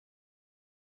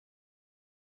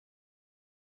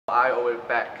I owe it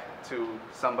back to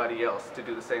somebody else to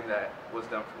do the same that was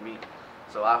done for me.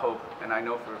 So I hope, and I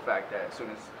know for a fact that as soon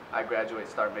as I graduate,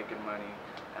 start making money,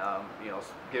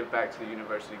 give back to the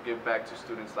university, give back to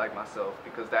students like myself,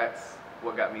 because that's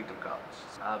what got me through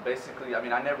college. Basically, I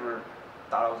mean, I never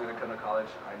thought I was going to come to college.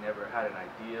 I never had an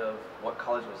idea of what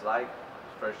college was like.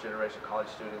 First generation college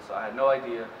student, so I had no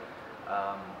idea.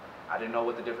 I didn't know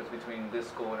what the difference between this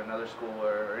school and another school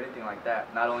were or anything like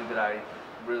that. Not only did I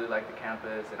really like the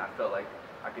campus and I felt like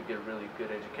I could get a really good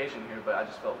education here, but I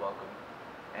just felt welcome.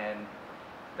 And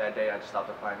that day I just stopped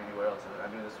applying anywhere else, and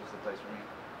I knew this was the place for me.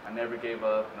 I never gave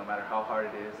up, no matter how hard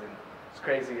it is, and it's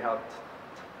crazy how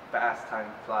fast time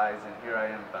flies, and here I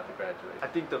am about to graduate. I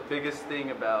think the biggest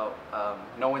thing about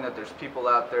knowing that there's people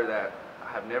out there that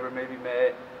I have never maybe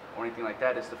met or anything like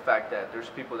that is the fact that there's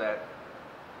people that,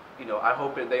 I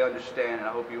hope that they understand, and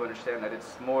I hope you understand that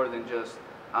it's more than just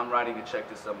I'm writing a check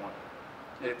to someone.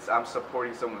 I'm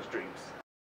supporting someone's dreams.